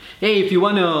Hey, if you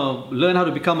want to learn how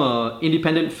to become an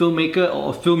independent filmmaker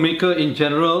or a filmmaker in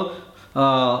general,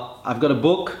 I've got a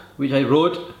book which I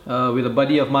wrote with a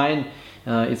buddy of mine.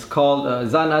 It's called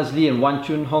Zan Azli and Wan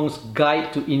Chun Hong's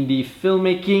Guide to Indie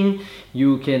Filmmaking.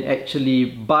 You can actually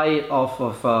buy it off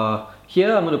of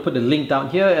here. I'm going to put the link down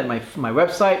here at my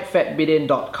website,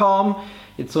 fatbidin.com.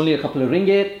 It's only a couple of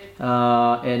ringgit,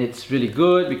 and it's really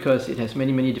good because it has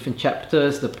many different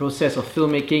chapters, the process of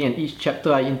filmmaking, and each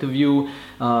chapter I interview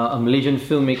a Malaysian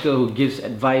filmmaker who gives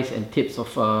advice and tips of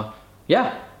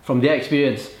from their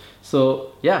experience.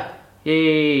 So yeah,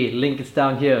 yay, link is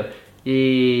down here.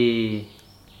 Yay.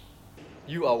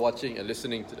 You are watching and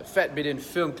listening to the Fat Bidin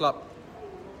Film Club,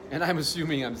 and I'm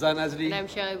assuming I'm Zan Azli. And I'm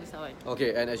Shirley Busawan.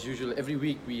 Okay, and as usual, every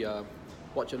week we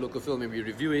watch a local film and we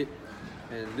review it.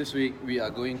 And this week we are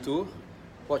going to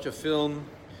watch a film.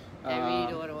 I really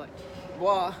don't want to watch.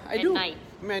 Well, I at do. Night.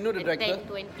 I mean, I know the at director.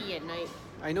 10:20 at night.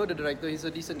 I know the director. He's a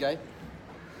decent guy.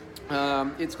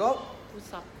 It's called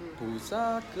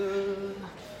Pusaka.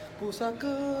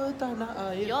 Pusaka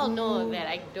Tanah Air. You all know that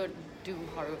I don't do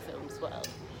horror films well.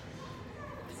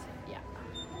 Yeah.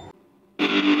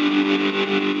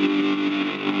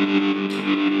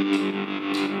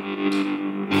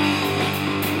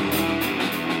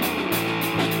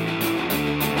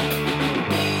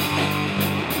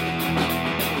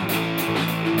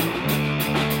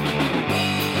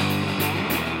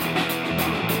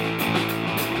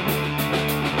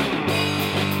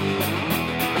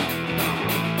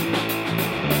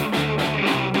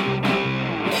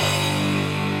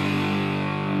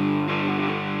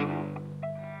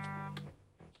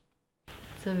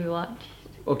 So we watched.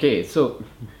 Okay, so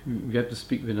we have to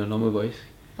speak with a normal voice.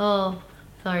 Oh,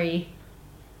 sorry.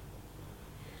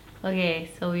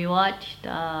 Okay, so we watched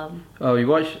We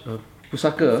watched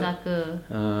Pusaka.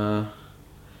 Pusaka.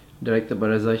 Directed by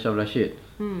Razai Shah Rashid.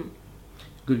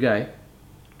 Good guy,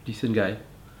 decent guy.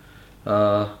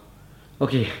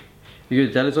 Okay, you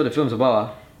can tell us what the film's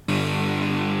about.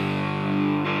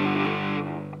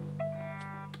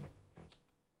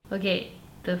 Okay,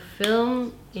 the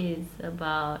film is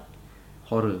about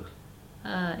Horror.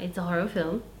 it's a horror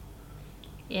film,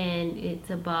 and it's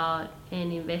about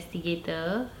an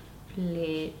investigator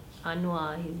played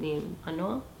Anwar. His name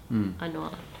Anwar.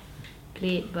 Anwar,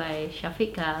 played by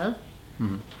Shafiq Kyle,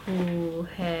 who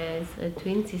has a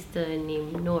twin sister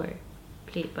named Noor,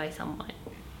 played by someone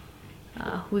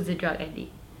who's a drug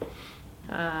addict.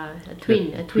 A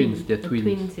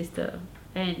twin sister,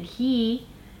 and he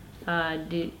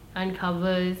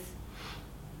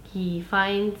he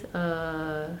finds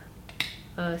a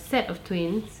set of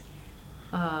twins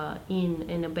in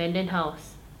an abandoned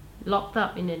house, locked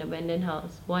up in an abandoned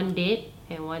house. One dead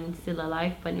and one still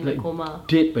alive but in a coma.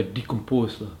 Dead but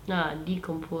decomposed.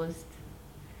 Decomposed.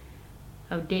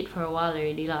 Dead for a while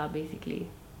already lah, basically.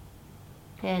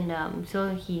 And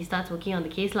so he starts working on the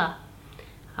case lah.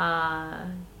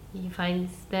 He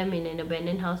finds them in an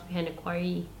abandoned house behind a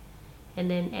quarry. And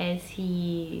then as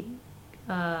his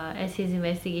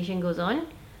investigation goes on,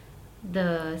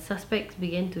 the suspects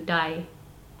begin to die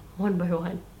one by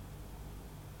one.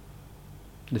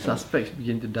 The suspects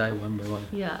begin to die one by one.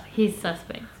 Yeah, his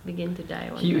suspects begin to die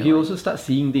one by one. He also starts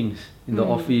seeing things in the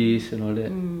office and all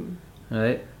that.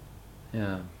 Right?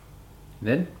 Yeah.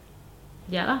 Then?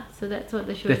 Yeah lah, so that's what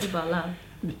the show is about lah.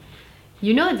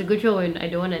 You know it's a good show when I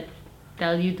don't want to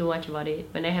tell you too much about it.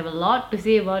 When I have a lot to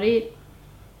say about it,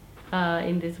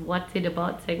 in this What's It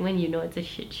About segment, you know it's a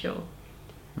shit show.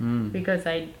 Because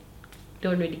I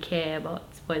don't really care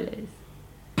about spoilers.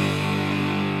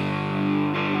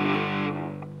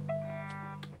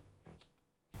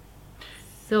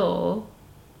 So,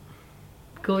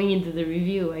 going into the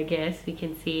review, I guess we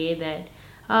can say that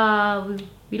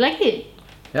we liked it.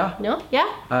 Yeah. No? Yeah?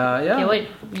 Yeah. Okay, what?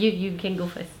 You can go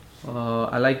first.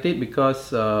 I liked it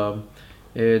because the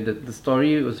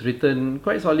story was written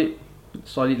quite solidly.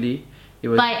 It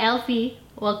was by Alfie.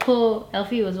 Well,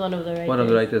 Alfie was one of the writers. One of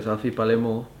the writers, Alfie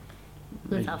Palermo.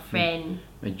 Who's our friend.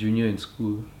 My junior in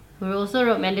school. Who also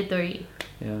wrote Mandatory.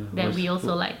 Yeah. That we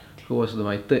also liked. Who was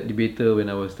my third debater when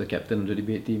I was the captain of the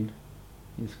debate team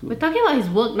in school. We're talking about his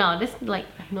work now. That's like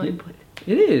not important.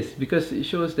 It is, because it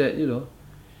shows that,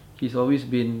 he's always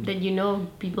been... That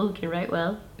people who can write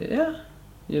well. Yeah.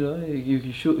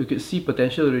 You could see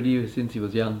potential already since he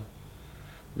was young.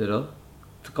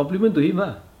 It's a compliment to him.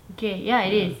 Okay, yeah,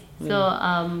 it is. So,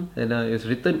 and it's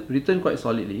written quite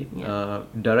solidly,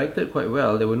 directed quite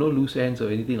well. There were no loose ends or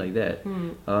anything like that.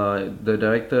 The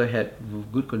director had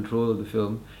good control of the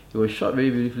film. It was shot very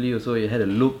beautifully also. It had a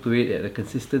look to it, it had a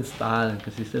consistent style and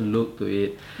consistent look to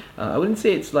it. I wouldn't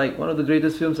say it's like one of the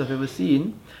greatest films I've ever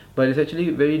seen, but it's actually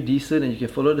very decent, and you can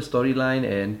follow the storyline,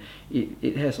 and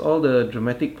it has all the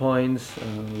dramatic points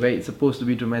where it's supposed to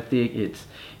be dramatic. It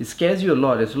scares you a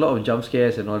lot. There's a lot of jump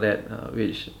scares and all that,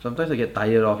 which sometimes I get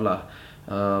tired of lah.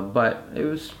 But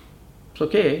it's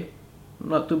okay,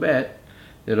 not too bad,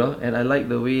 you know. And I like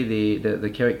the way the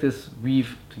characters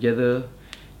weave together.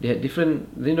 They had different,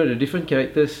 you know, the different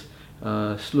characters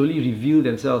slowly reveal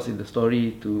themselves in the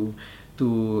story to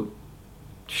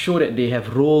show that they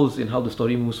have roles in how the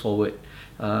story moves forward,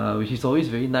 which is always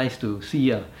very nice to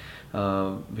see,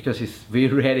 because it's very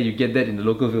rare that you get that in the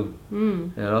local film.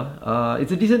 You know,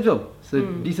 it's a decent film. It's a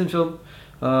decent film.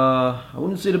 I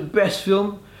wouldn't say the best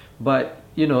film, but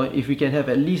you know, if we can have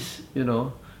at least, you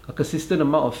know, a consistent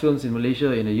amount of films in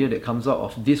Malaysia in a year that comes out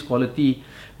of this quality,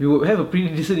 we would have a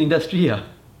pretty decent industry. I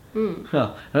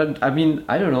mean,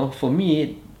 I don't know. For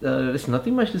me, there's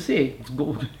nothing much to say. It's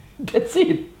gold. That's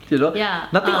it. You know,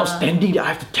 nothing outstanding that I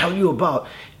have to tell you about,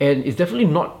 and it's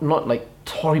definitely not like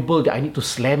horrible that I need to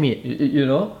slam it. You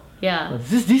know. Yeah.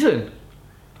 This is decent.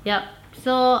 Yep.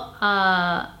 So,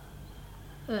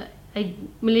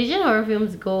 Malaysian horror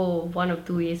films go one of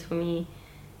two ways for me.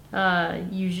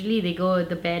 Usually they go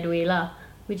the bad way lah,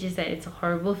 which is that it's a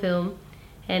horrible film,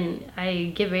 and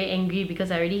I get very angry because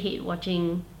I already hate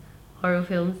watching horror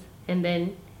films, and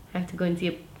then I have to go and see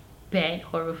a bad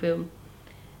horror film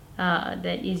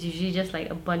that is usually just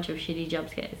like a bunch of shitty jump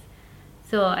scares.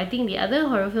 So I think the other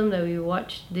horror film that we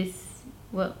watched this,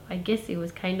 well, I guess it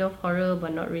was kind of horror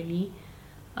but not really,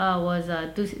 was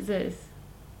Two Sisters.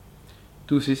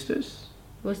 Two Sisters?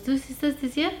 Was Two Sisters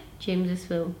this year? James's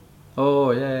film. Oh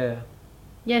yeah.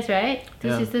 Yes, right?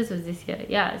 Two Sisters was this year.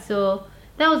 Yeah, so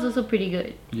that was also pretty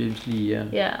good. James Lee, yeah.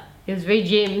 Yeah, it was very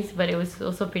James, but it was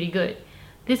also pretty good.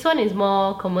 This one is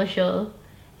more commercial,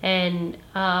 and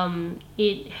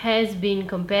it has been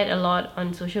compared a lot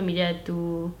on social media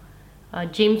to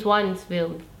James Wan's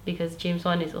film, because James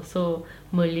Wan is also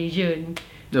Malaysian.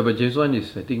 Yeah, but James Wan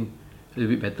is, I think, a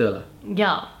little bit better lah.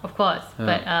 Yeah, of course.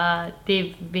 But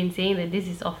they've been saying that this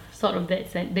is of sort of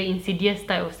that the Insidious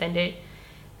type of standard.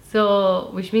 So,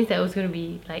 which means that it was going to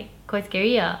be like quite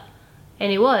scary, and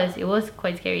it was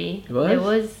quite scary. It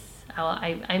was?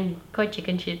 I'm quite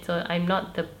chicken shit, so I'm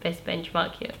not the best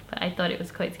benchmark here, but I thought it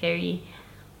was quite scary.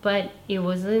 But it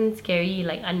wasn't scary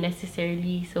like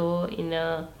unnecessarily so in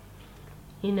a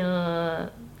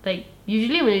like,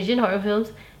 usually Malaysian horror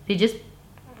films, they just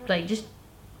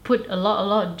put a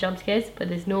lot of jump scares, but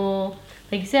there's no,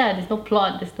 like you said, there's no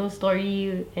plot, there's no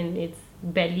story, and it's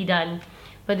badly done.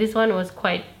 But this one was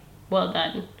quite well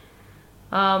done.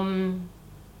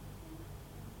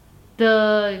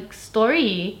 The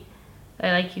story,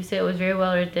 like you said, was very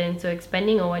well written. So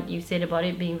expanding on what you said about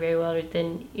it being very well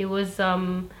written, it was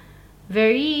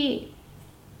very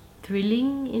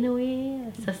thrilling in a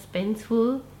way,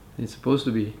 suspenseful. It's supposed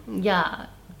to be. Yeah,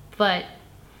 but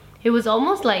it was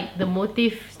almost like the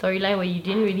motif storyline where you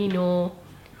didn't really know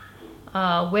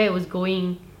where it was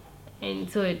going, and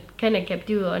so it kind of kept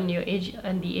you on the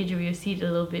edge of your seat a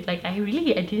little bit. Like I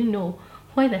didn't know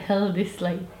why the hell this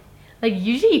like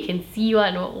usually you can see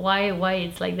why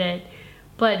it's like that,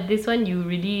 but this one you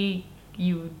really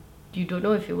you don't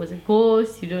know if it was a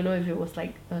ghost, you don't know if it was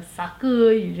like a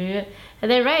sucker, and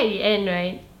then right at the end,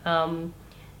 right,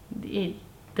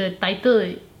 the title,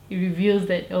 it reveals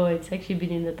that it's actually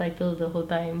been in the title the whole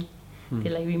time. They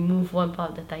like remove one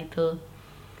part of the title.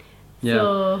 Yeah.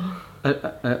 So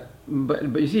but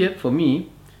you see, for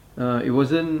me, it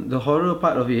wasn't the horror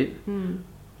part of it.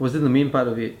 Wasn't the main part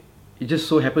of it. It just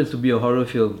so happens to be a horror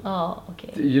film. Oh,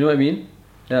 okay. You know what I mean?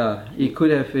 Yeah. It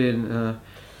could have been.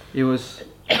 It was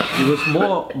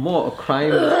more a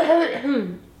crime.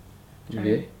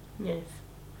 Okay. Yes.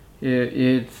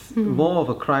 It's more of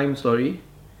a crime story.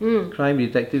 Crime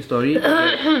detective story.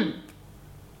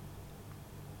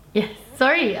 Yes,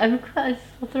 sorry, I'm quite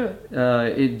through.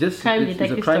 It's a crime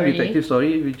detective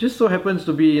story. It just so happens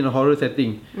to be in a horror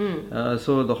setting.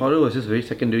 So the horror was just very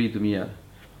secondary to me.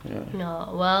 Yeah.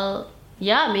 No, well,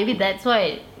 yeah, maybe that's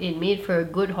why it made for a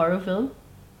good horror film.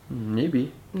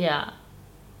 Maybe. Yeah,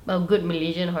 a good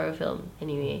Malaysian horror film.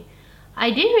 Anyway, I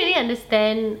didn't really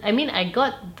understand. I mean, I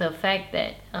got the fact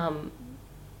that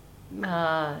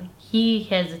he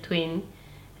has a twin,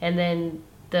 and then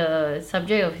the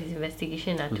subject of his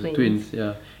investigation are twins. Twins,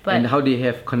 yeah. But and how they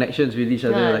have connections with each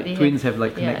other, like twins have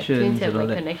like connections. Twins have and all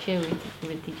like that. connection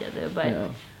with each other,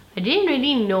 but I didn't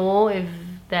really know if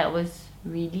that was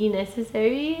really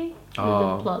necessary to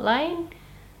the plot line.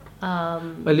 A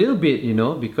little bit,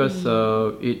 because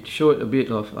it showed a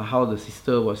bit of how the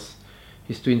sister was,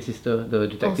 his twin sister, the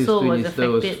detective's Also twin was sister,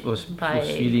 affected was by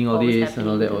feeling all what was this and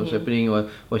all that happening was to him. happening,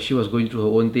 or she was going through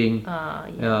her own thing.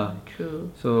 Yeah,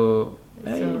 true. So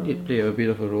I So- did play a bit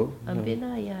of a role. A bit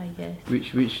lah, yeah, I guess.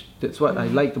 Which that's what I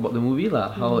liked about the movie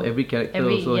lah. How every character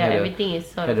also had everything is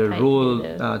sort a of tied role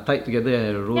together. tied together and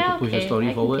had a role Yeah, to push the okay, story I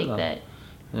can forward take lah. that.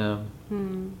 Yeah.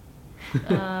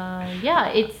 Yeah,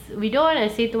 we don't want to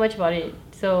say too much about it,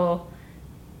 so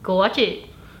go watch it.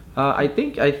 I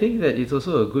think that it's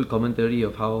also a good commentary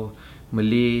of how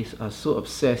Malays are so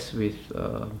obsessed with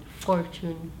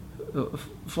Fortune.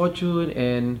 fortune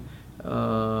and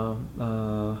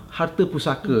harta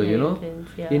pusaka, you know, Inheritance,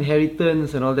 yeah. inheritance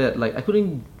and all that. Like I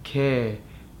couldn't care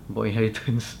about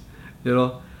inheritance, you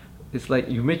know. It's like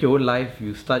you make your own life,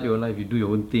 you start your own life, you do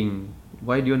your own thing.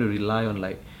 Why do you want to rely on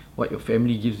like what your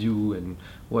family gives you and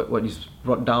what is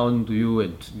brought down to you,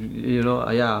 and you know,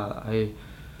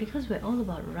 Because we're all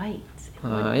about rights.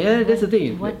 that's the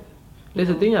thing. That's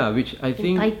the thing, which I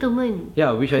think entitlement.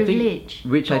 which privilege.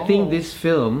 I think this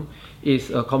film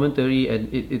is a commentary, and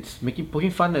it's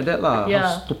poking fun at that lah. Yeah.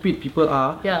 How stupid people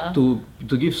are Yeah.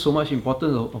 to give so much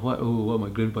importance of what my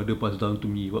grandfather passed down to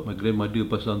me, what my grandmother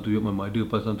passed down to you, what my mother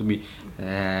passed down to me.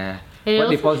 it What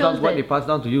they also shows what that- they pass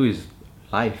down to you is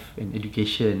life and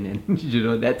education, and you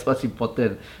know, that's what's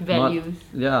important. Values.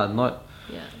 Not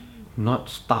Yeah. not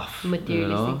stuff.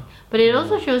 Materialistic. You know? But it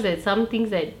also shows that some things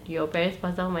that your parents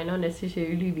pass down might not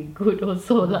necessarily be good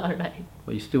also lah, right?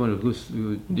 But you still want to Use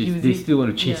they it. still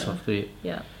want to chase Yeah. after it.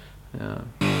 Yeah. Yeah.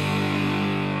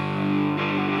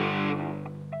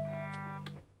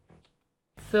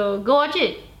 So go watch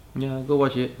it. Yeah, go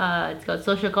watch it. It's got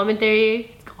social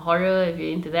commentary, it's got horror if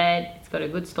you're into that, it's got a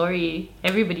good story.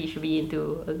 Everybody should be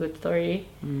into a good story.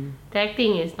 The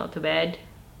acting is not too bad.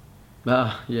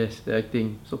 Yes, the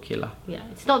acting, it's okay lah. Yeah,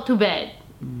 it's not too bad.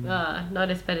 Not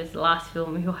as bad as the last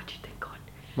film we watched, thank God.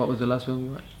 What was the last film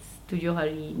you watched? Tujuh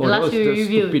Hari. Oh, The that last was film we the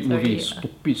reviewed. stupid movie.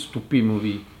 Sorry. Stupid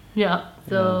movie. Yeah,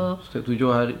 so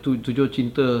Tujuh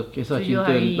Cinta, Kisah Tujuh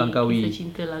Cinta Hari, Langkawi. Kisah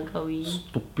Cinta Langkawi.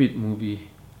 Stupid movie.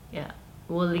 Yeah,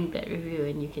 we'll link that review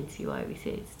and you can see why we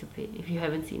say it's stupid if you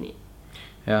haven't seen it.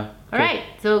 Yeah.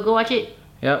 Alright, so go watch it.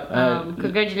 Yep.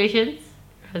 Congratulations,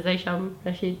 Razai Sham,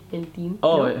 Rashid, and team.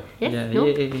 Oh, No? Yes? yeah, No?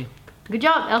 yeah. Good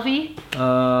job, Alfie.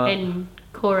 And And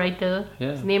co-writer.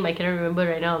 Yeah. His name I cannot remember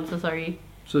right now, I'm so sorry.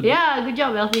 so Yeah, good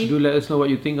job, Alfie. do let us know what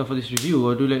you think of this review,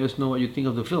 or do let us know what you think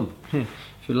of the film.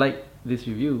 If you like this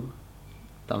review,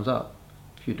 thumbs up.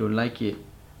 If you don't like it,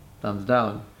 thumbs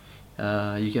down.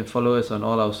 You can follow us on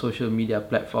all our social media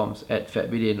platforms at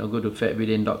FatBidin, or go to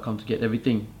fatbidin.com to get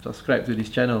everything. Subscribe to this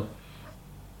channel.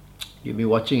 You'll be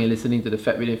watching and listening to the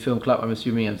Fat Bidin Film Club. I'm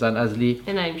assuming I'm Zan Azli.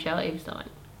 And I'm Shell Aimston.